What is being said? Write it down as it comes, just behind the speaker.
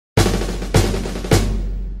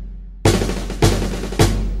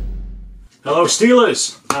Hello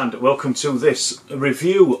Steelers, and welcome to this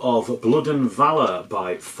review of Blood and Valor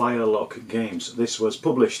by Firelock Games. This was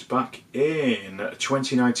published back in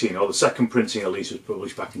 2019, or the second printing at least was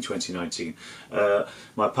published back in 2019.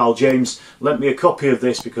 My pal James lent me a copy of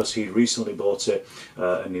this because he'd recently bought it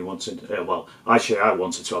and he wanted, well actually I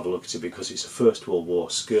wanted to have a look at it because it's a First World War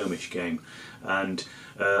skirmish game, and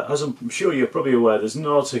as I'm sure you're probably aware, there's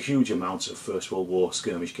not a huge amount of First World War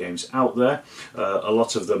skirmish games out there. A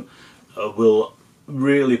lot of them will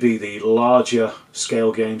really be the larger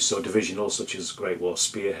scale games, so divisional such as Great War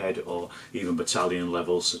Spearhead, or even battalion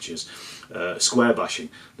levels such as square bashing.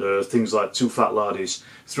 There are things like Two Fat Laddies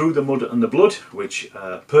Through the Mud and the Blood, which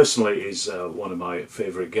personally is one of my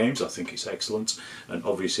favourite games. I think it's excellent, and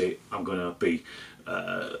obviously I'm going to be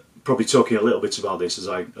probably talking a little bit about this as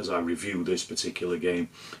I review this particular game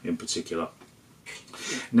in particular.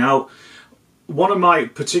 Now, one of my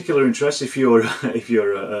particular interests, if you're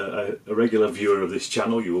a regular viewer of this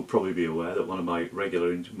channel, you will probably be aware that one of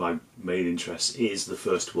my main interests is the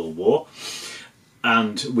First World War,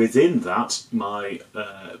 and within that, my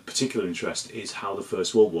particular interest is how the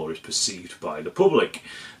First World War is perceived by the public,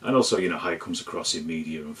 and also, you know, how it comes across in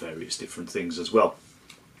media and various different things as well.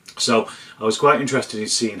 So I was quite interested in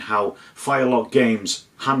seeing how Firelock Games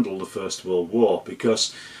handle the First World War,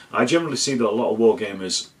 because I generally see that a lot of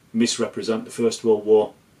wargamers misrepresent the First World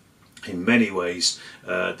War in many ways.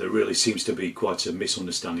 There really seems to be quite a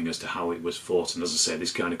misunderstanding as to how it was fought, and as I say,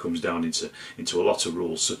 this kind of comes down into a lot of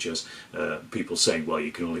rules, such as people saying, well,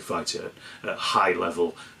 you can only fight at high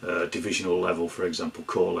level, divisional level, for example,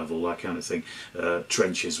 corps level, that kind of thing.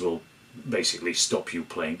 Trenches will basically stop you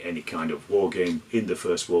playing any kind of war game in the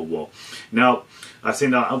First World War. Now, I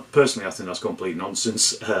think that, personally, I think that's complete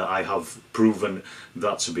nonsense. I have proven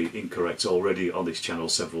that to be incorrect already on this channel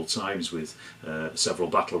several times with several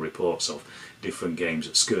battle reports of different games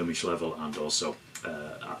at skirmish level and also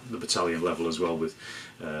at the battalion level as well, with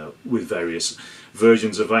various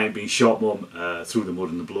versions of I Ain't Been Shot Mum, Through the Mud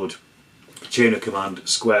and the Blood, Chain of Command,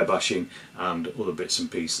 Square Bashing, and other bits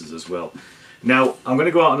and pieces as well. Now, I'm going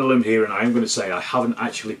to go out on a limb here and I am going to say I haven't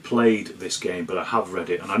actually played this game, but I have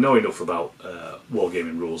read it, and I know enough about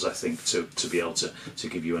wargaming rules, I think, to be able to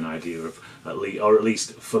give you an idea of, at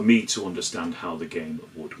least for me to understand how the game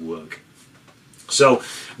would work. So,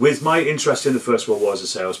 with my interest in the First World War, as I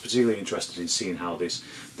say, I was particularly interested in seeing how this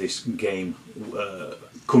game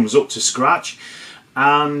comes up to scratch,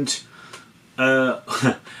 and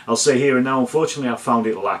I'll say here and now, unfortunately I found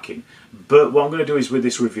it lacking. But what I'm going to do is, with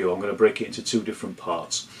this review, I'm going to break it into two different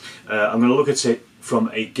parts. I'm going to look at it from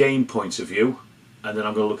a game point of view, and then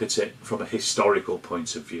I'm going to look at it from a historical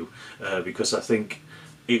point of view, because I think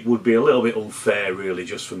it would be a little bit unfair, really,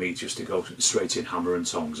 just for me just to go straight in hammer and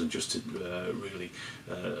tongs, and just to really,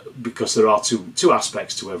 because there are two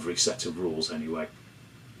aspects to every set of rules anyway.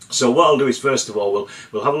 So what I'll do is, first of all,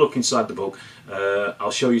 we'll have a look inside the book.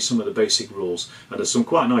 I'll show you some of the basic rules, and there's some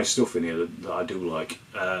quite nice stuff in here that I do like,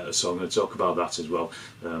 so I'm going to talk about that as well,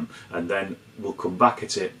 and then we'll come back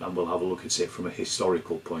at it and we'll have a look at it from a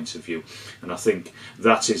historical point of view, and I think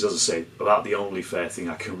that is, as I say, about the only fair thing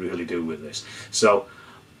I can really do with this. So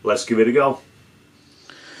let's give it a go.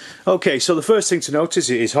 Okay, so the first thing to notice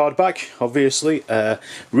is hardback, obviously,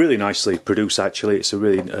 really nicely produced actually. It's a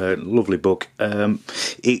really lovely book.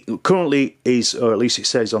 It currently is, or at least it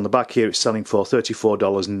says on the back here, it's selling for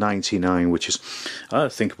 $34.99, which is, I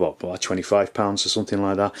think, about £25 or something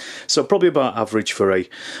like that. So probably about average for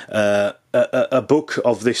a book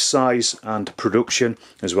of this size and production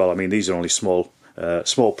as well. I mean, these are only small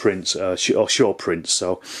prints, or short prints,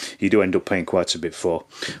 so you do end up paying quite a bit for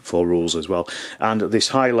rules as well. And this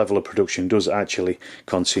high level of production does actually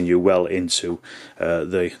continue well into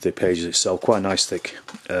the pages itself. Quite nice thick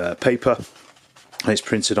paper. It's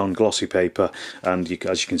printed on glossy paper, and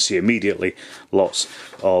as you can see immediately, lots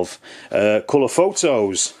of colour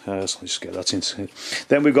photos. So let's just get that into it.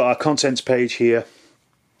 Then we've got our contents page here.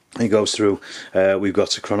 It goes through, we've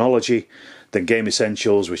got a chronology, then game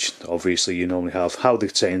essentials, which obviously you normally have, how the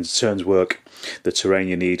turns work, the terrain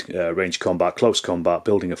you need, range combat, close combat,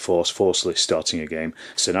 building a force list, starting a game,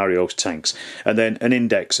 scenarios, tanks, and then an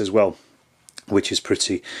index as well, which is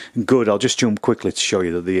pretty good. I'll just jump quickly to show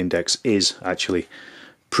you that the index is actually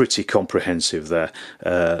pretty comprehensive there,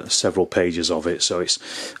 several pages of it. So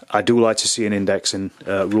I do like to see an index in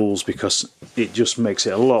rules, because it just makes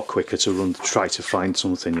it a lot quicker to try to find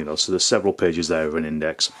something, you know. So there's several pages there of an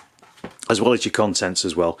index, as well as your contents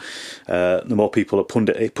as well. The more people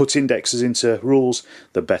that put indexes into rules,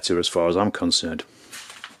 the better as far as I'm concerned.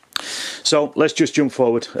 So let's just jump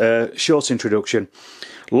forward. Short introduction.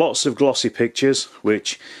 Lots of glossy pictures,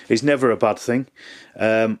 which is never a bad thing.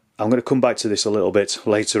 I'm going to come back to this a little bit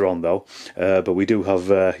later on though, but we do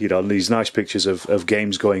have you know, these nice pictures of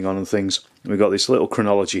games going on and things. We've got this little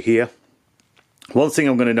chronology here. One thing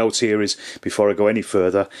I'm going to note here is, before I go any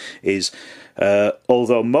further, is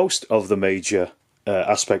although most of the major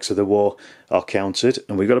aspects of the war are counted,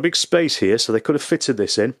 and we've got a big space here, so they could have fitted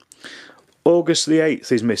this in. August the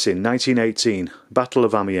 8th is missing, 1918, Battle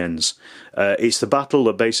of Amiens. It's the battle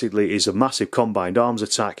that basically is a massive combined arms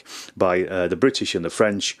attack by the British and the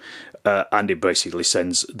French, and it basically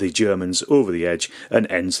sends the Germans over the edge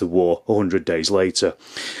and ends the war 100 days later.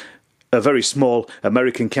 A very small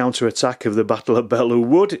American counterattack of the Battle of Belleau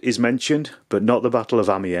Wood is mentioned, but not the Battle of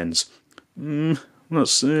Amiens.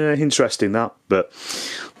 That's interesting, that, but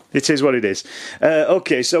it is what it is.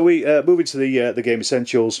 Okay, so we move into the game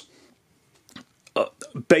essentials.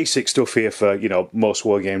 Basic stuff here for, you know, most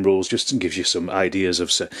wargame rules, just gives you some ideas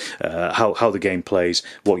of how the game plays,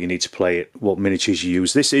 what you need to play it, what miniatures you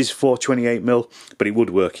use. This is for 28mm, but it would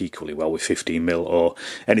work equally well with 15mm or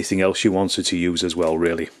anything else you wanted to use as well,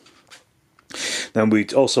 really. Then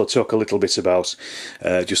we'd also talk a little bit about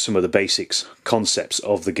just some of the basics, concepts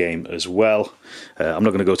of the game as well. I'm not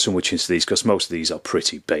going to go too much into these because most of these are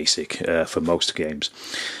pretty basic for most games.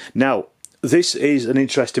 Now, this is an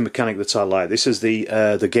interesting mechanic that I like. This is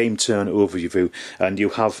the game turn overview, and you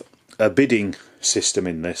have a bidding system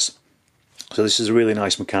in this. So this is a really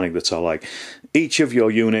nice mechanic that I like. Each of your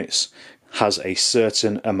units has a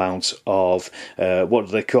certain amount of, what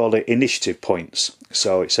do they call it, initiative points.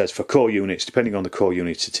 So it says for core units, depending on the core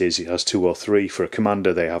unit it has 2 or 3. For a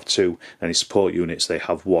commander they have 2, and in support units they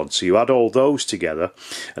have 1. So you add all those together,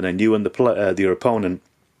 and then you and your opponent,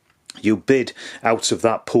 you bid out of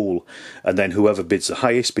that pool, and then whoever bids the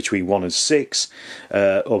highest between 1 and 6,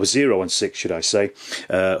 or 0 and 6 should I say,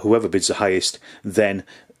 whoever bids the highest then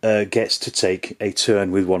gets to take a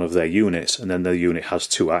turn with one of their units, and then the unit has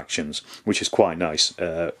 2 actions, which is quite nice.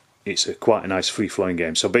 It's quite a nice free-flowing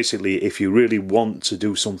game. So basically, if you really want to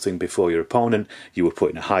do something before your opponent, you would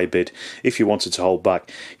put in a high bid. If you wanted to hold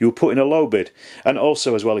back, you would put in a low bid. And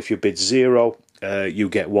also as well, if you bid 0, you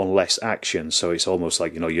get 1 less action, so it's almost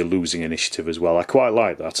like, you know, you're losing initiative as well. I quite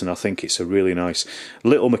like that, and I think it's a really nice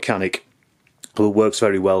little mechanic that works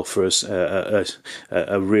very well for us, a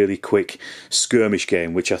really quick skirmish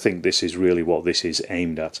game, which I think this is really what this is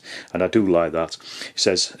aimed at, and I do like that. It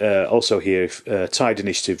says also here, if tied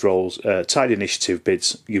initiative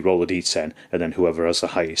bids, you roll a d10, and then whoever has the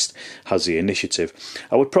highest has the initiative.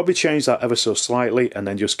 I would probably change that ever so slightly, and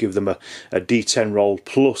then just give them a d10 roll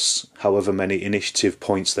plus however many initiative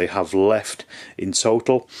points they have left in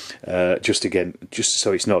total, just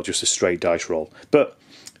so it's not just a straight dice roll. But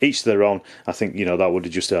each their own. I think, you know, that would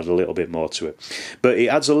have just added a little bit more to it. But it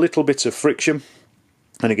adds a little bit of friction.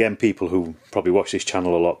 And again, people who probably watch this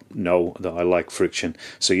channel a lot know that I like friction.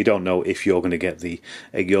 So you don't know if you're going to get the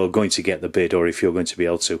bid, or if you're going to be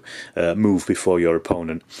able to move before your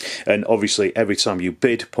opponent. And obviously, every time you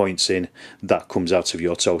bid points in, that comes out of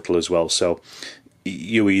your total as well. So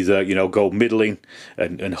you either, you know, go middling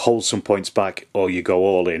and hold some points back, or you go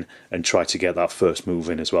all in and try to get that first move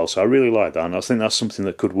in as well. So I really like that, and I think that's something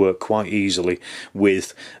that could work quite easily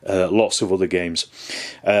with lots of other games.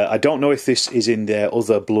 I don't know if this is in their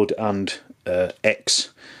other Blood and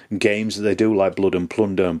X games that they do, like Blood and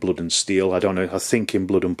Plunder and Blood and Steel. I don't know. I think in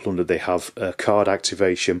Blood and Plunder they have card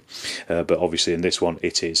activation, but obviously in this one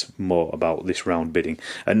it is more about this round bidding.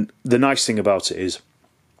 And the nice thing about it is,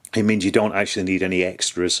 it means you don't actually need any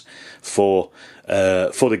extras for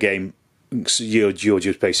the game. You're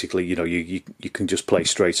just basically, you know, you can just play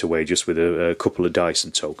straight away just with a couple of dice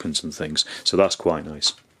and tokens and things. So that's quite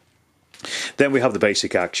nice. Then we have the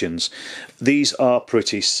basic actions. These are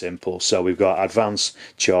pretty simple. So we've got advance,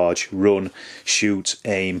 charge, run, shoot,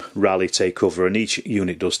 aim, rally, take cover, and each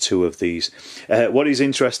unit does 2 of these. What is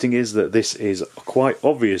interesting is that this is quite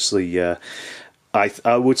obviously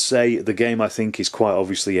I would say the game, I think, is quite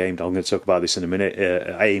obviously aimed, I'm going to talk about this in a minute,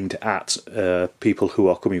 aimed at people who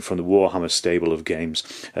are coming from the Warhammer stable of games,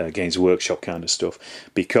 Games Workshop kind of stuff,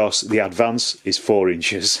 because the advance is 4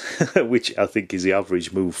 inches, which I think is the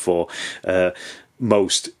average move for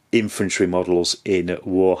most infantry models in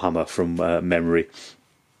Warhammer from memory.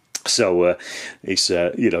 So it's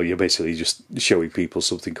you know, you're basically just showing people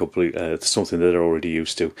something something that they're already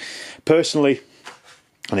used to. Personally,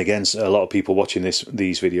 and again, a lot of people watching these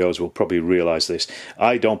videos will probably realise this,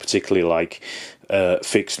 I don't particularly like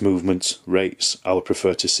fixed movement rates. I would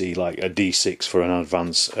prefer to see like a d6 for an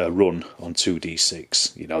advance run on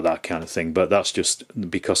 2d6, you know, that kind of thing. But that's just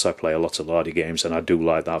because I play a lot of lardy games, and I do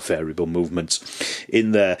like that variable movement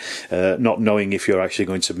in there, not knowing if you're actually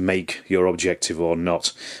going to make your objective or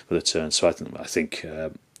not for the turn. So I think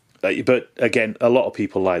But again, a lot of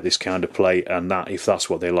people like this kind of play, and that if that's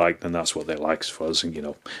what they like, then that's what they like for us,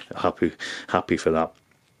 and happy for that.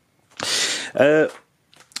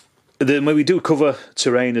 Then when we do cover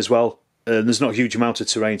terrain as well, there's not a huge amount of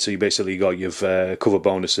terrain, so you basically got your cover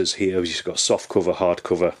bonuses here. You've got soft cover, hard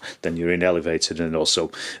cover, then you're in elevated, and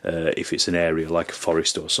also if it's an area like a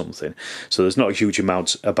forest or something. So there's not a huge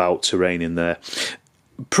amount about terrain in there.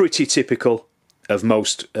 Pretty typical of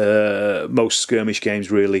most skirmish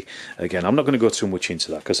games, really. Again, I'm not going to go too much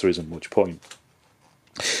into that because there isn't much point.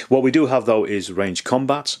 What we do have though is ranged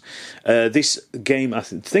combat. This game I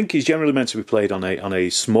think is generally meant to be played on a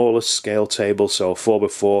smaller scale table, so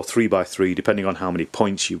 4x4, 3x3, depending on how many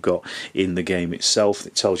points you've got in the game itself.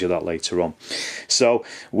 It tells you that later on. So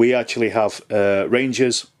we actually have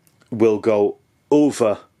rangers will go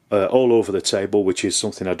over all over the table, which is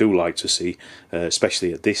something I do like to see,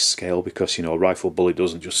 especially at this scale, because a rifle bullet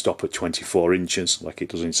doesn't just stop at 24 inches like it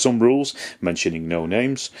does in some rules, mentioning no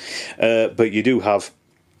names. But you do have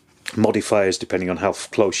modifiers depending on how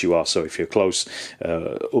close you are. So if you're close,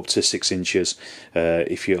 up to 6 inches.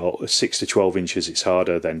 If you're 6 to 12 inches, it's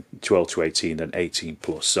harder. Then 12 to 18, then 18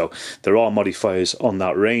 plus. So there are modifiers on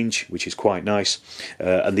that range, which is quite nice.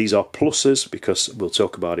 And these are pluses, because we'll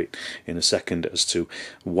talk about it in a second as to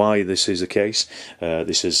why this is the case.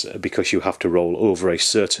 This is because you have to roll over a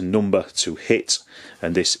certain number to hit,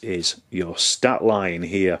 and this is your stat line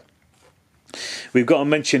here. We've got to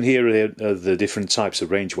mention here the different types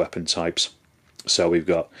of range weapon types. So we've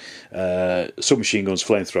got submachine guns,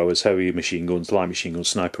 flamethrowers, heavy machine guns, light machine guns,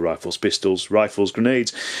 sniper rifles, pistols, rifles,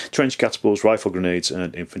 grenades, trench catapults, rifle grenades,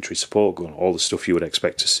 and infantry support gun. All the stuff you would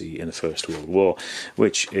expect to see in the First World War,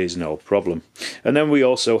 which is no problem. And then we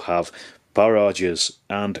also have barrages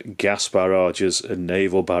and gas barrages and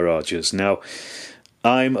naval barrages. Now,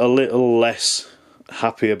 I'm a little less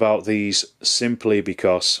happy about these simply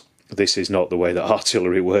because this is not the way that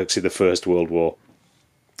artillery works in the First World War.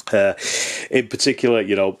 In particular,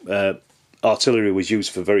 artillery was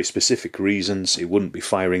used for very specific reasons. It wouldn't be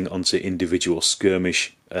firing onto individual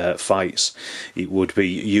skirmish fights. It would be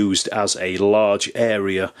used as a large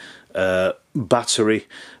area battery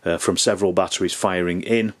from several batteries firing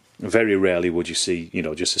in. Very rarely would you see,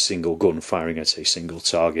 just a single gun firing at a single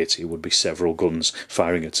target. It would be several guns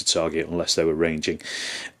firing at a target unless they were ranging.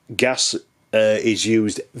 Gas is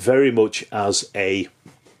used very much as a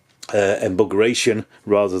embuggeration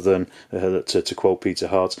rather than, to quote Peter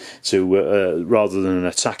Hart, rather than an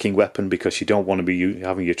attacking weapon, because you don't want to be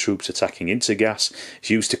having your troops attacking into gas. It's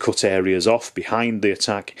used to cut areas off behind the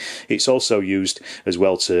attack. It's also used as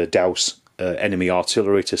well to douse enemy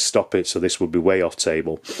artillery to stop it, so this would be way off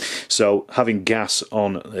table. So having gas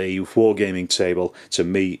on a wargaming table, to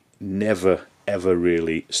me, never ever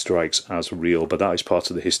really strikes as real, but that is part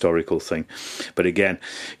of the historical thing. But again,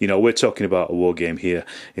 we're talking about a war game here.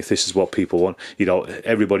 If this is what people want,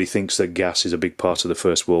 everybody thinks that gas is a big part of the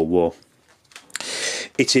First World War.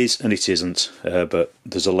 It is and it isn't, but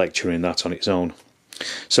there's a lecture in that on its own.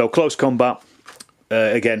 So close combat,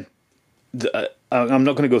 again, I'm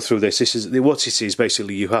not going to go through this. This is what it is.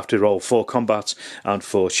 Basically, you have to roll for combat and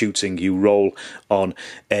for shooting. You roll on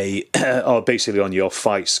or basically on your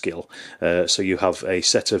fight skill. So you have a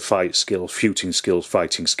set of fight skills, shooting skills,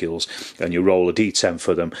 fighting skills, and you roll a d10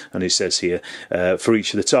 for them. And it says here, for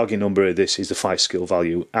each of the target number of this is the fight skill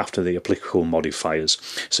value after the applicable modifiers.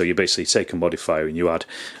 So you basically take a modifier and you add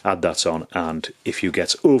that on. And if you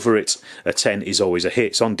get over it, a 10 is always a hit.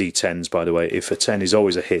 It's on d10s, by the way. If a 10 is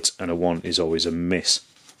always a hit and a 1 is always a miss.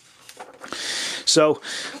 So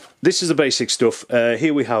this is the basic stuff.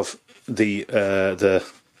 Here we have the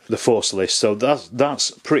force list. So that's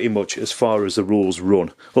pretty much as far as the rules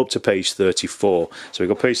run, up to page 34. So we've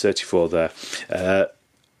got page 34 there,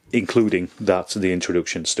 including the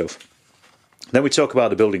introduction stuff. Then we talk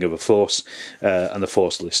about the building of a force and the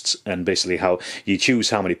force lists, and basically how you choose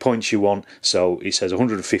how many points you want. So it says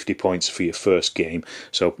 150 points for your first game,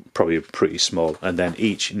 so probably pretty small. And then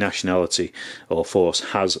each nationality or force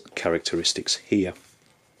has characteristics here.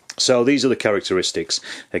 So these are the characteristics.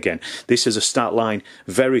 Again, this is a stat line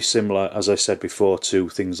very similar, as I said before, to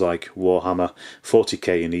things like Warhammer,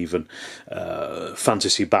 40k, and even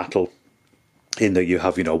Fantasy Battle, in that you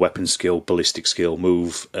have, weapon skill, ballistic skill,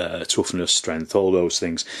 move, toughness, strength, all those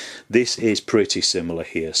things. This is pretty similar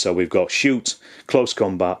here. So we've got shoot, close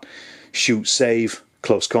combat, shoot, save,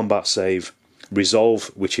 close combat, save,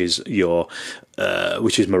 resolve, which is your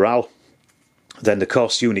morale. Then the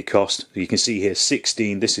cost, unit cost. You can see here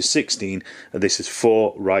 16. This is 16, and this is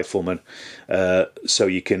 4 riflemen. So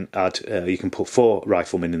you can add, you can put 4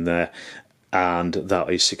 riflemen in there, and that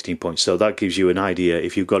is 16 points. So that gives you an idea.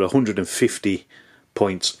 If you've got 150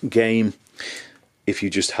 point game. If you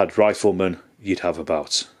just had riflemen, you'd have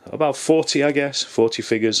about 40, I guess, 40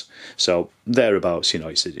 figures. So thereabouts, you know,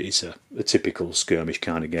 it's a typical skirmish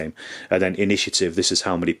kind of game. And then initiative, this is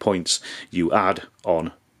how many points you add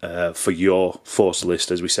on for your force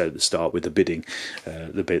list, as we said at the start with the bidding,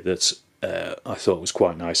 the bit that's I thought was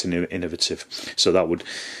quite nice and innovative. So that would,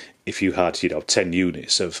 if you had, you know, 10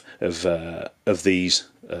 units of these,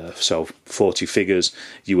 so 40 figures,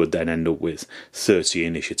 you would then end up with 30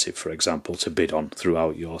 initiative, for example, to bid on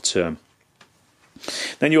throughout your term.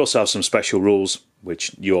 Then you also have some special rules,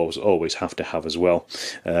 which you always have to have as well,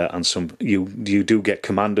 and some you do get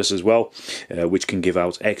commanders as well, which can give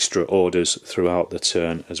out extra orders throughout the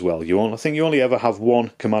turn as well. I think you only ever have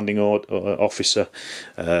one commanding officer,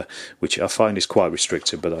 which I find is quite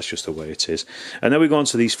restricted, but that's just the way it is. And then we go on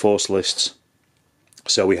to these force lists.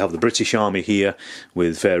 So we have the British Army here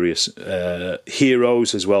with various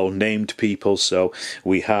heroes as well, named people. So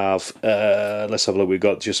we have, let's have a look, we've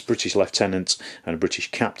got just British Lieutenant and a British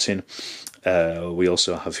Captain. We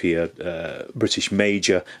also have here British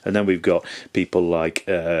Major, and then we've got people like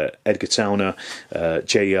Edgar Towner,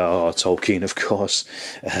 J.R.R. Tolkien, of course.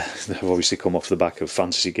 They've obviously come off the back of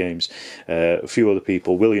fantasy games. A few other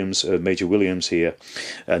people, Williams, Major Williams here,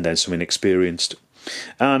 and then some inexperienced.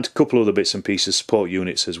 And a couple other bits and pieces, support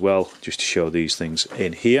units as well, just to show these things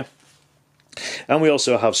in here. And we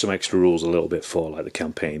also have some extra rules a little bit for like the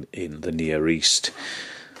campaign in the Near East.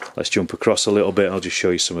 Let's jump across a little bit. I'll just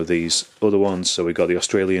show you some of these other ones. So we've got the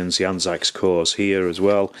Australians, the Anzacs Corps here as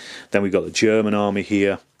well. Then we've got the German army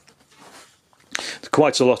here.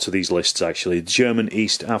 Quite a lot of these lists actually. The German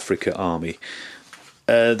East Africa army.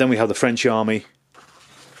 Then we have the French army.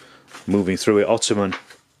 Moving through it,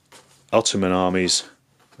 Ottoman armies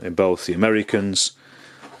in both the Americans,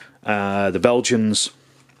 the Belgians,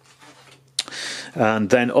 and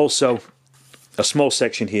then also a small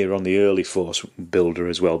section here on the early force builder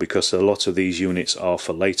as well, because a lot of these units are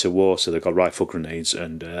for later war, so they've got rifle grenades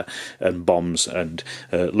and bombs and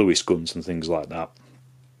Lewis guns and things like that.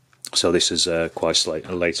 So this is quite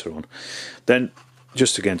later on. Then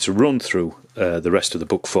just again to run through the rest of the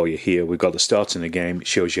book for you here, we've got the start in the game. It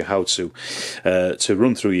shows you how to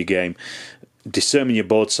run through your game. Determine your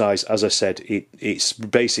board size. As I said, it's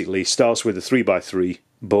basically starts with a 3x3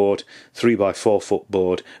 board, 3x4 foot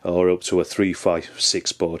board, or up to a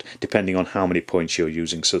 3x6 board, depending on how many points you're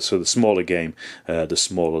using. So the smaller game, the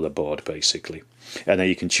smaller the board, basically. And then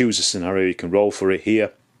you can choose a scenario. You can roll for it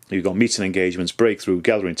here. You've got meeting engagements, breakthrough,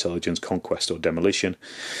 gather intelligence, conquest, or demolition.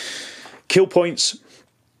 Kill points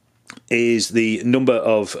is the number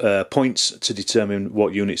of points to determine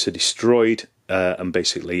what units are destroyed, and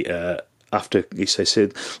basically after he says,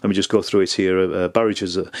 let me just go through it here.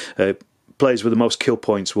 Barrages, players with the most kill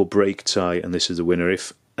points will break tie, and this is the winner.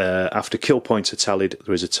 If after kill points are tallied,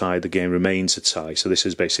 there is a tie, the game remains a tie. So this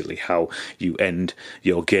is basically how you end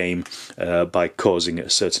your game, by causing a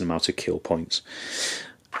certain amount of kill points.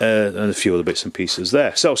 And a few other bits and pieces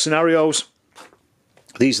there. So scenarios.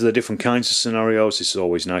 These are the different kinds of scenarios. It's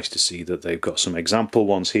always nice to see that they've got some example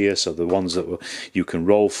ones here, so the ones that you can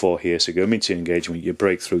roll for here. So go into engagement, your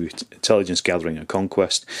breakthrough, intelligence gathering and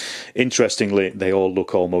conquest. Interestingly, they all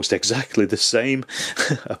look almost exactly the same,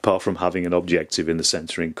 apart from having an objective in the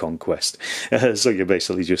centre in conquest. So you're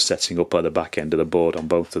basically just setting up at the back end of the board on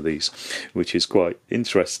both of these, which is quite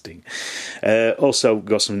interesting. Also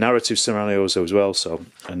got some narrative scenarios as well, so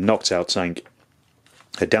a knocked out tank,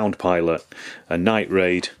 a downed pilot, a night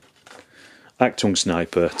raid, Achtung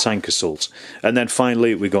sniper, tank assault. And then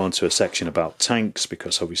finally we go on to a section about tanks,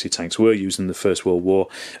 because obviously tanks were used in the First World War.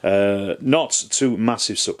 Not to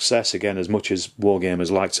massive success, again, as much as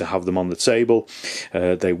wargamers like to have them on the table.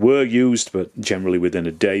 They were used, but generally within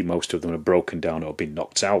a day most of them are broken down or been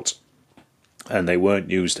knocked out. And they weren't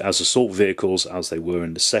used as assault vehicles as they were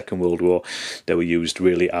in the Second World War. They were used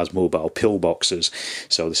really as mobile pillboxes.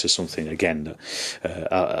 So this is something, again, that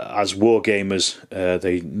as wargamers,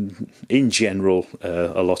 they, in general,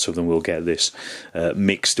 a lot of them will get this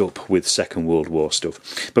mixed up with Second World War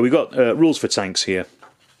stuff. But we've got rules for tanks here.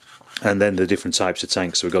 And then the different types of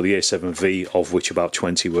tanks. So we've got the A7V, of which about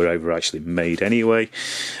 20 were ever actually made anyway.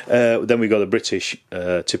 Then we've got the British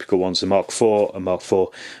typical ones, the Mark IV and Mark IV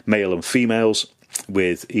male and females,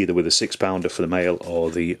 with either with a 6-pounder for the male or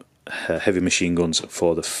the heavy machine guns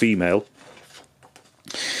for the female.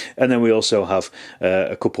 And then we also have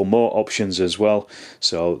a couple more options as well.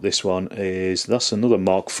 So this one that's another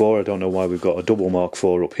Mark IV. I don't know why we've got a double Mark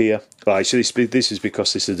IV up here. Actually, this is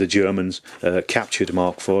because this is the Germans captured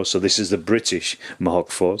Mark IV, so this is the British Mark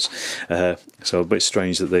IVs. So a bit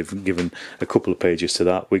strange that they've given a couple of pages to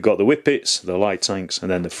that. We've got the Whippets, the light tanks, and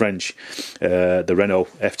then the French, the Renault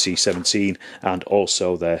FT17, and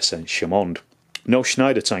also their Saint-Chamond. No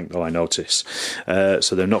Schneider tank though, I notice,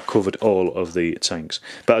 so they've not covered all of the tanks.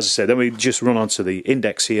 But as I said, then we just run on to the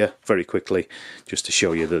index here very quickly, just to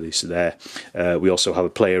show you that it's there. We also have a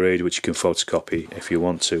player aid which you can photocopy if you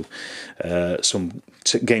want to. Some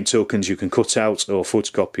game tokens you can cut out or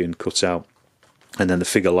photocopy and cut out, and then the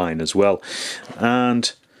figure line as well.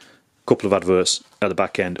 And a couple of adverts at the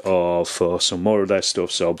back end for some more of their stuff,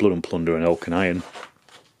 so Blood and Plunder and Oak and Iron.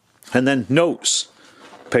 And then notes.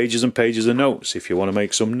 Pages and pages of notes if you want to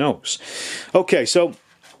make some notes. Okay, so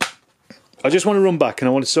I just want to run back and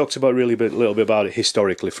I want to talk about a little bit about it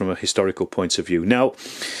historically, from a historical point of view. Now,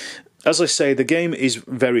 as I say, the game is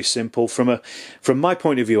very simple. From my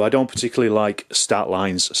point of view, I don't particularly like stat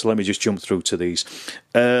lines, so let me just jump through to these.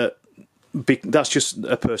 That's just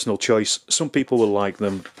a personal choice. Some people will like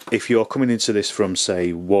them. If you're coming into this from,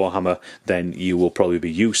 say, Warhammer, then you will probably be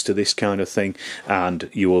used to this kind of thing, and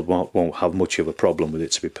you won't have much of a problem with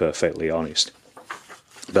it, to be perfectly honest.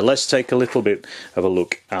 But let's take a little bit of a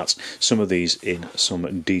look at some of these in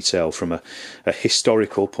some detail from a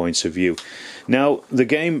historical point of view. Now, the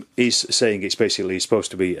game is saying it's basically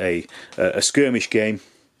supposed to be a skirmish game,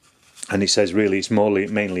 and it says really it's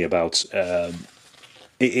mainly about...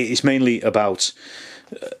 It's mainly about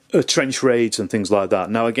trench raids and things like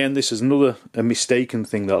that. Now, again, this is a mistaken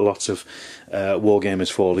thing that lots of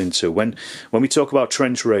wargamers fall into. When we talk about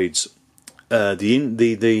trench raids,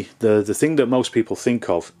 the thing that most people think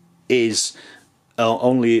of is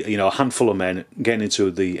only a handful of men getting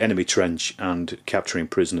into the enemy trench and capturing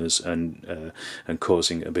prisoners and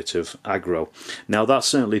causing a bit of aggro. Now, that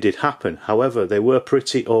certainly did happen. However, they were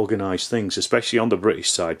pretty organised things, especially on the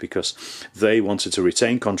British side, because they wanted to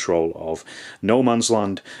retain control of no man's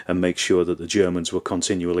land and make sure that the Germans were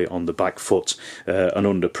continually on the back foot and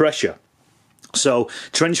under pressure. So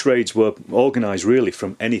trench raids were organised really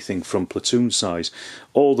from anything from platoon size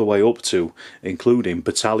all the way up to including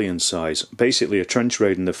battalion size. Basically, a trench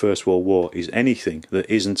raid in the First World War is anything that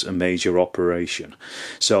isn't a major operation.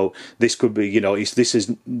 So this could be, this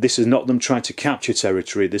is not them trying to capture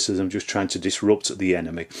territory. This is them just trying to disrupt the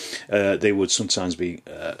enemy. They would sometimes be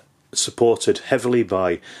supported heavily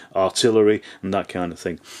by artillery and that kind of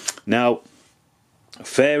thing. Now,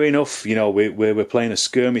 fair enough, we're playing a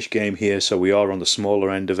skirmish game here, so we are on the smaller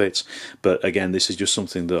end of it. But again, this is just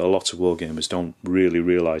something that a lot of wargamers don't really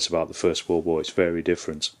realise about the First World War. It's very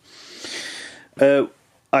different.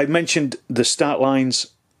 I mentioned the stat lines.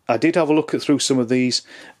 I did have a look through some of these,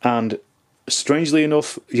 and strangely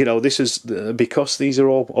enough, this is because these are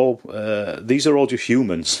all just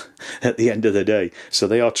humans at the end of the day. So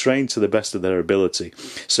they are trained to the best of their ability.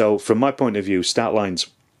 So from my point of view, stat lines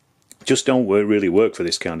just don't really work for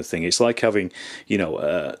this kind of thing. It's like having,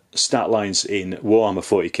 stat lines in Warhammer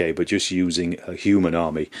 40k, but just using a human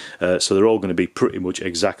army. So they're all going to be pretty much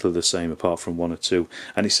exactly the same, apart from one or two.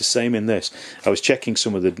 And it's the same in this. I was checking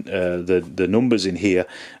some of the numbers in here,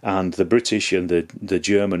 and the British and the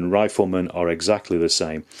German riflemen are exactly the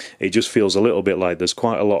same. It just feels a little bit like there's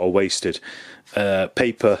quite a lot of wasted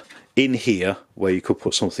paper in here where you could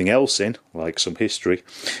put something else in, like some history.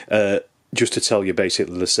 Just to tell you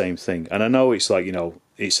basically the same thing. And I know it's like,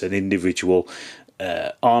 it's an individual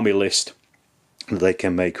army list that they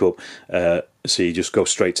can make up, so you just go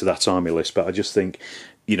straight to that army list. But I just think,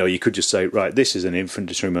 you could just say, right, this is an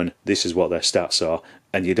infantryman, this is what their stats are,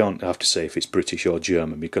 and you don't have to say if it's British or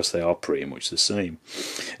German, because they are pretty much the same.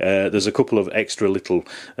 There's a couple of extra little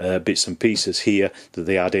bits and pieces here that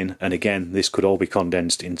they add in, and again, this could all be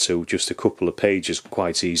condensed into just a couple of pages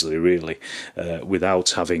quite easily, really,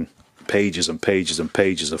 without having pages and pages and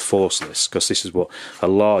pages of force lists, because this is what a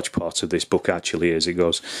large part of this book actually is. It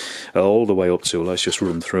goes all the way up to, let's just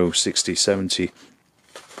run through 60, 70,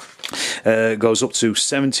 goes up to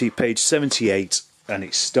page 78, and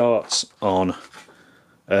it starts on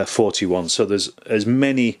 41. So there's as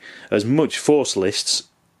much force lists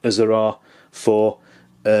as there are for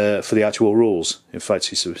the actual rules. In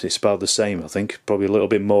fact, it's about the same, I think. Probably a little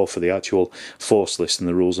bit more for the actual force list than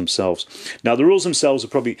the rules themselves. Now, the rules themselves are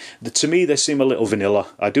probably, to me, they seem a little vanilla.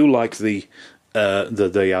 I do like the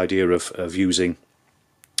idea of using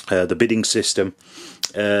the bidding system.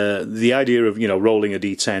 The idea of rolling a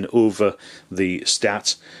d10 over the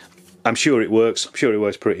stat. I'm sure it works. I'm sure it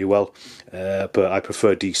works pretty well, but I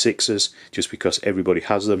prefer D6s just because everybody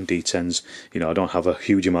has them. D10s, you know, I don't have a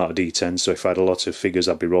huge amount of D10s, so if I had a lot of figures,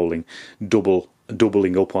 I'd be rolling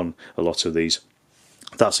doubling up on a lot of these.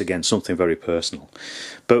 That's again something very personal.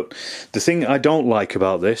 But the thing I don't like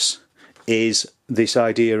about this is this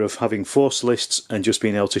idea of having force lists and just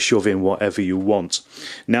being able to shove in whatever you want.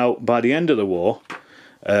 Now, by the end of the war,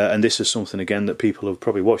 and this is something again that people who have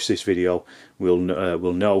probably watched this video will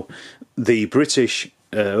know. The British,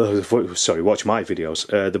 watch my videos.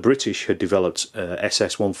 The British had developed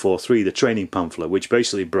SS-143, the training pamphlet, which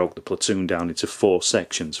basically broke the platoon down into 4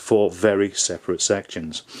 sections, 4 very separate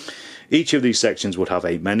sections. Each of these sections would have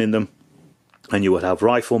 8 men in them. And you would have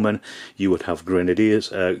riflemen, you would have grenadiers,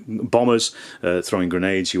 bombers throwing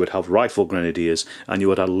grenades, you would have rifle grenadiers, and you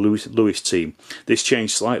would have a Lewis team. This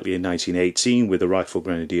changed slightly in 1918 with the rifle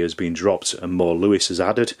grenadiers being dropped and more Lewis's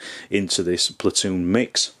added into this platoon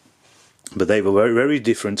mix. But they were very, very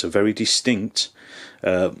different and very distinct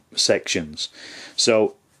sections.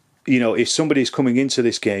 So, you know, if somebody's coming into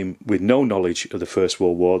this game with no knowledge of the First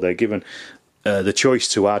World War, they're given the choice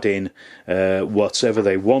to add in whatever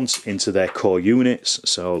they want into their core units.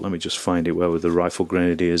 So let me just find it where with the rifle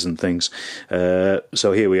grenadiers and things.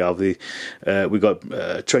 So here we are. We've got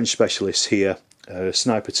trench specialists here,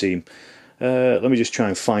 sniper team. Let me just try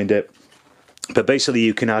and find it. But basically,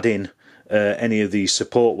 you can add in any of these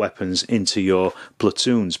support weapons into your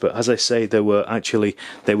platoons. But as I say, they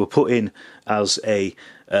were put in as a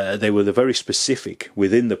they were very specific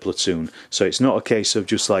within the platoon. So it's not a case of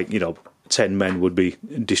just like, you know, 10 men would be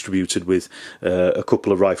distributed with a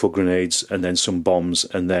couple of rifle grenades and then some bombs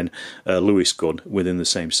and then a Lewis gun within the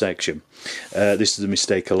same section. This is a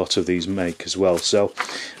mistake a lot of these make as well. So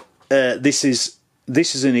this is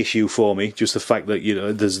an issue for me, just the fact that, you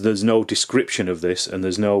know, there's no description of this, and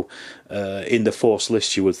there's no in the force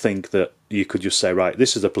list. You would think that you could just say, right,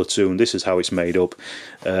 this is the platoon, this is how it's made up,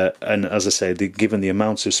 and as I say, given the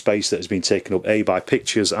amount of space that has been taken up, by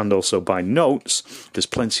pictures and also by notes, there's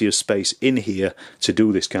plenty of space in here to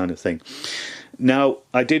do this kind of thing. Now,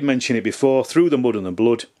 I did mention it before, Through the Mud and the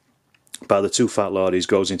Blood by the Two Fat Lardies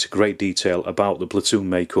goes into great detail about the platoon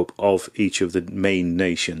makeup of each of the main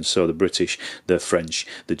nations, so the British, the French,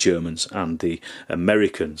 the Germans and the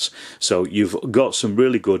Americans. So you've got some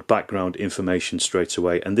really good background information straight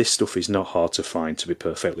away, and this stuff is not hard to find, to be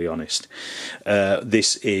perfectly honest.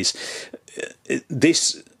 This,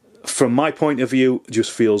 from my point of view,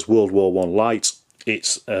 just feels World War I light.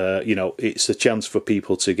 It's you know, it's a chance for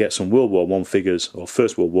people to get some World War I figures or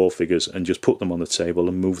First World War figures and just put them on the table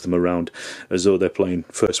and move them around as though they're playing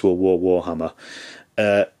First World War Warhammer,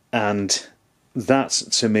 and that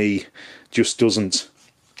to me just doesn't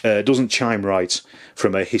chime right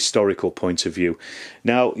from a historical point of view.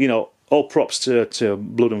 Now, you know, all props to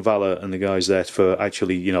Blood and Valor and the guys there for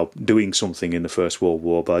actually, you know, doing something in the First World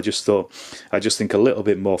War, but I just think a little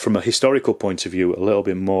bit more, from a historical point of view, a little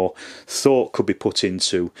bit more thought could be put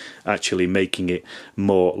into actually making it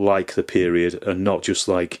more like the period and not just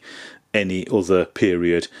like any other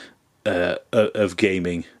period of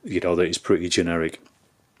gaming, you know, that is pretty generic.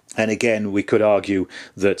 And again, we could argue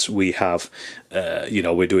that we have, you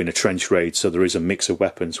know, we're doing a trench raid, so there is a mix of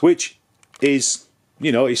weapons, which is,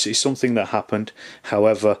 you know, it's something that happened.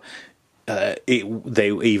 However,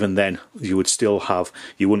 even then, you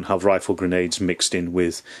wouldn't have rifle grenades mixed in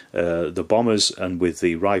with the bombers and with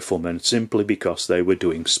the riflemen, simply because they were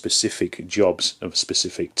doing specific jobs of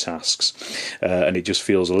specific tasks. And it just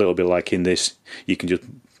feels a little bit like in this, you can just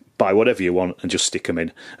buy whatever you want and just stick them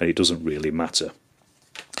in, and it doesn't really matter.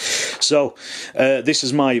 So this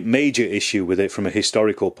is my major issue with it from a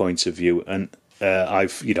historical point of view, and I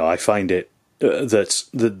find it that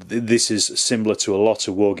this is similar to a lot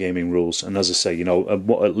of wargaming rules, and as I say, you know,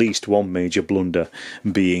 at least one major blunder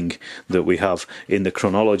being that we have in the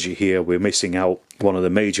chronology here, we're missing out one of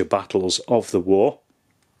the major battles of the war.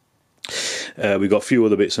 We've got a few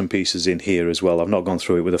other bits and pieces in here as well. I've not gone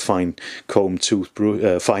through it with a fine tooth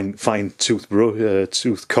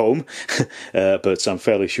comb, but I'm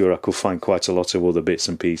fairly sure I could find quite a lot of other bits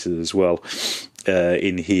and pieces as well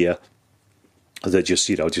in here that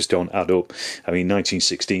just don't add up. I mean,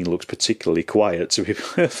 1916 looks particularly quiet, to be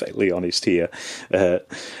perfectly honest here,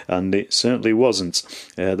 and it certainly wasn't.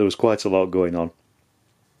 There was quite a lot going on.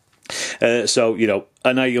 So, you know,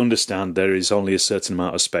 and I understand there is only a certain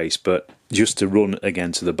amount of space, but just to run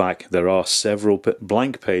again to the back, there are several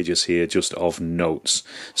blank pages here just of notes.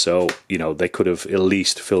 So, you know, they could have at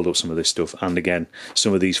least filled up some of this stuff. And again,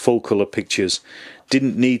 some of these full colour pictures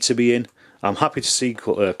didn't need to be in. I'm happy to see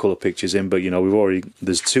colour pictures in, but, you know,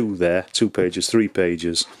 there's 2 there, 2 pages, 3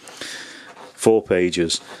 pages, 4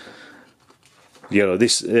 pages. You know,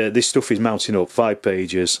 this stuff is mounting up 5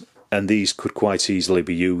 pages, and these could quite easily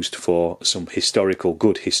be used for some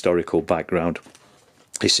good historical background.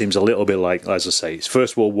 It seems a little bit like, as I say, it's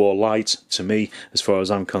First World War light to me, as far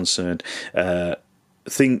as I'm concerned.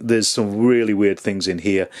 Think there's some really weird things in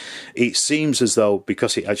here. It seems as though,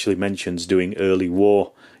 because it actually mentions doing early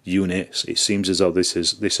war units, it seems as though this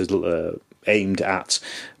is aimed at,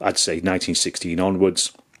 I'd say, 1916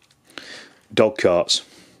 onwards. Dog carts.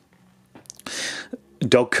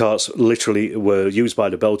 Dog carts literally were used by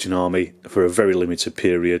the Belgian army for a very limited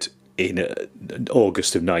period in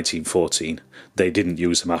August of 1914. They didn't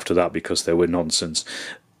use them after that because they were nonsense.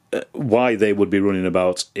 Why they would be running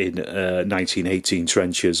about in 1918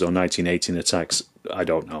 trenches or 1918 attacks, I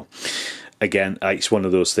don't know. Again, it's one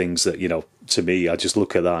of those things that, you know, to me, I just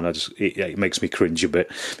look at that and it makes me cringe a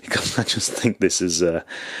bit, because I just think this is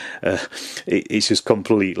it's just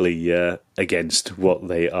completely against what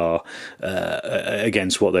they are,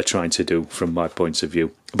 against what they're trying to do from my point of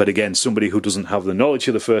view. But again, somebody who doesn't have the knowledge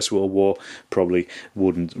of the First World War probably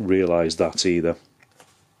wouldn't realise that either.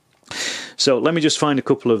 So let me just find a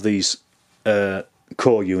couple of these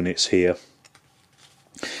core units here.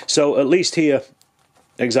 So at least here,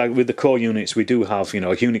 exactly, with the core units, we do have, you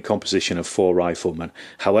know, a unit composition of 4 riflemen.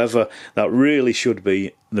 However, that really should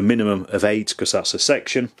be the minimum of 8, because that's a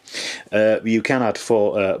section. You can add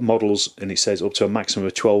 4 models, and it says up to a maximum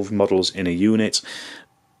of 12 models in a unit.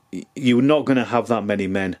 You're not going to have that many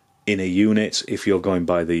men in a unit if you're going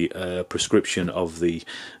by the prescription of the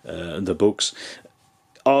books.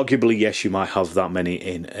 Arguably, yes, you might have that many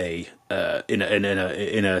in a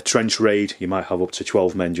trench raid. You might have up to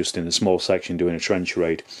 12 men just in a small section doing a trench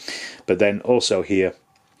raid. But then also here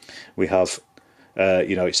we have,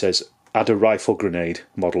 you know, it says add a rifle grenade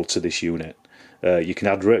model to this unit. You can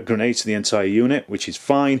add grenades to the entire unit, which is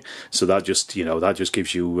fine. So that just, you know, that just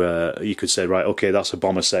gives you, you could say, right, okay, that's a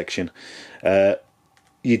bomber section.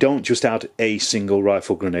 You don't just add a single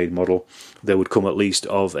rifle grenade model. There would come at least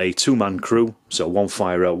of a 2-man crew, so 1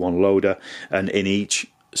 firer, 1 loader, and in each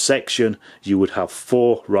section you would have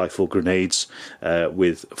 4 rifle grenades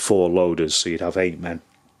with 4 loaders, so you'd have 8 men,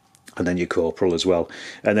 and then your corporal as well.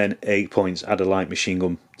 And then 8 points, add a light machine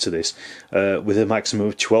gun to this, with a maximum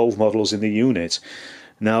of 12 models in the unit.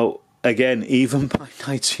 Now, again, even by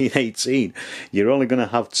 1918, you're only going to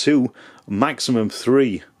have 2, maximum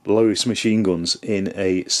 3 Lewis machine guns in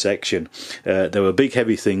a section. They were big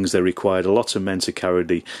heavy things. They required a lot of men to carry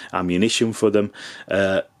the ammunition for them.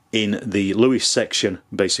 In the Lewis section,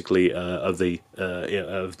 basically, of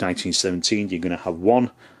 1917, you're going to have 1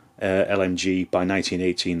 LMG. By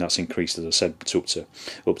 1918, that's increased, as I said,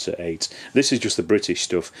 up to 8. This is just the British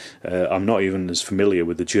stuff. I'm not even as familiar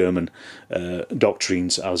with the German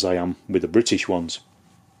doctrines as I am with the British ones.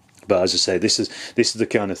 But as I say, this is the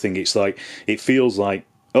kind of thing. It's like, it feels like,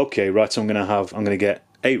 okay, right, I'm going to get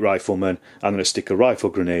 8 riflemen, I'm going to stick a rifle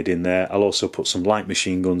grenade in there, I'll also put some light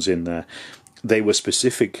machine guns in there. They were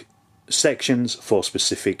specific sections for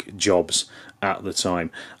specific jobs at the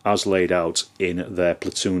time, as laid out in their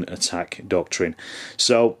platoon attack doctrine.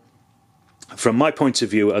 So, from my point of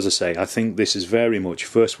view, as I say, I think this is very much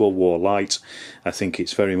First World War light. I think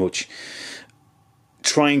it's very much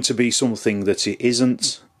trying to be something that it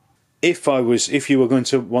isn't. If you're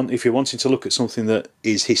wanting to look at something that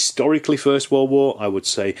is historically First World War, I would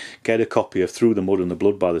say get a copy of Through the Mud and the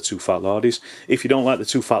Blood by the Two Fat Lardies. If you don't like the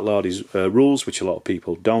Two Fat Lardies rules, which a lot of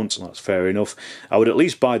people don't, and that's fair enough, I would at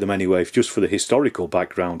least buy them anyway, just for the historical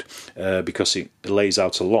background, because it lays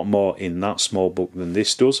out a lot more in that small book than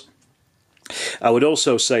this does. I would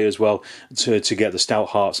also say as well to get the Stout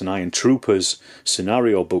Hearts and Iron Troopers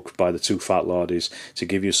scenario book by the Two Fat Lardies to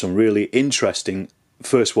give you some really interesting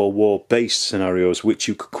First World War based scenarios, which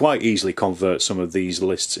you could quite easily convert some of these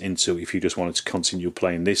lists into if you just wanted to continue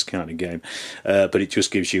playing this kind of game. But it just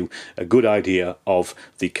gives you a good idea of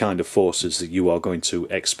the kind of forces that you are going to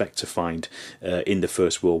expect to find in the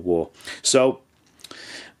First World War. So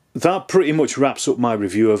that pretty much wraps up my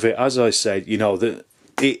review of it. As I said, you know,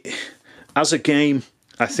 as a game,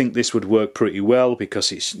 I think this would work pretty well,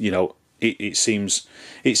 because it's, you know, it seems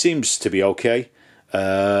to be okay.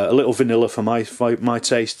 A little vanilla for my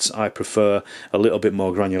tastes. I prefer a little bit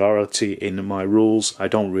more granularity in my rules. I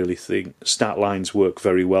don't really think stat lines work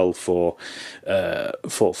very well for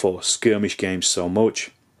skirmish games so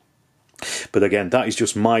much. But again, that is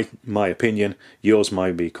just my opinion. Yours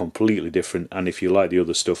might be completely different, and if you like the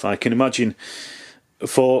other stuff, I can imagine.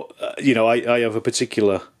 You know, I have a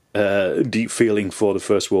particular deep feeling for the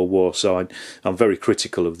First World War, so I'm very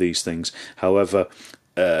critical of these things. However,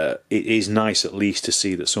 it is nice at least to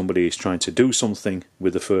see that somebody is trying to do something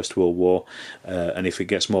with the First World War, and if it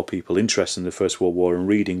gets more people interested in the First World War and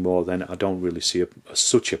reading more, then I don't really see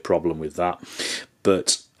such a problem with that.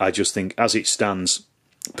 But I just think, as it stands,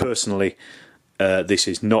 personally, this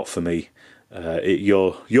is not for me.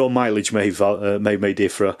 Your mileage may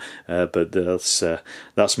differ, but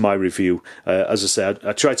that's my review. As I said,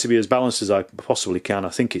 I try to be as balanced as I possibly can. I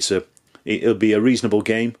think it'll be a reasonable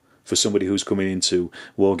game for somebody who's coming into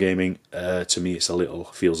wargaming. To me,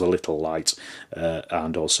 feels a little light,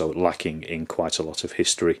 and also lacking in quite a lot of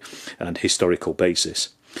history and historical basis.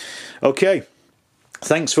 Okay.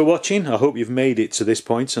 Thanks for watching. I hope you've made it to this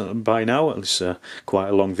point by now. It's quite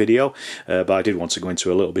a long video, but I did want to go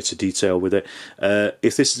into a little bit of detail with it.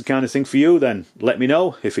 If this is the kind of thing for you, then let me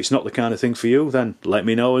know. If it's not the kind of thing for you, then let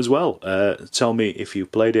me know as well. Tell me if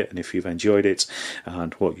you've played it and if you've enjoyed it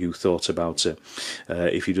and what you thought about it.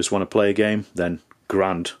 If you just want to play a game, then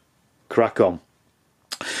grand. Crack on.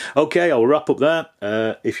 Okay, I'll wrap up there.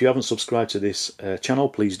 If you haven't subscribed to this channel,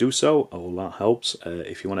 please do so. All that helps.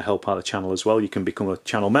 If you want to help out the channel as well, you can become a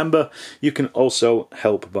channel member. You can also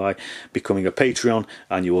help by becoming a Patreon,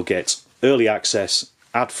 and you will get early access,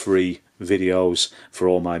 ad-free videos for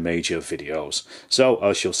all my major videos. So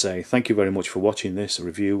I shall say thank you very much for watching this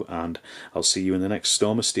review, and I'll see you in the next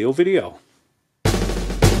Storm of Steel video.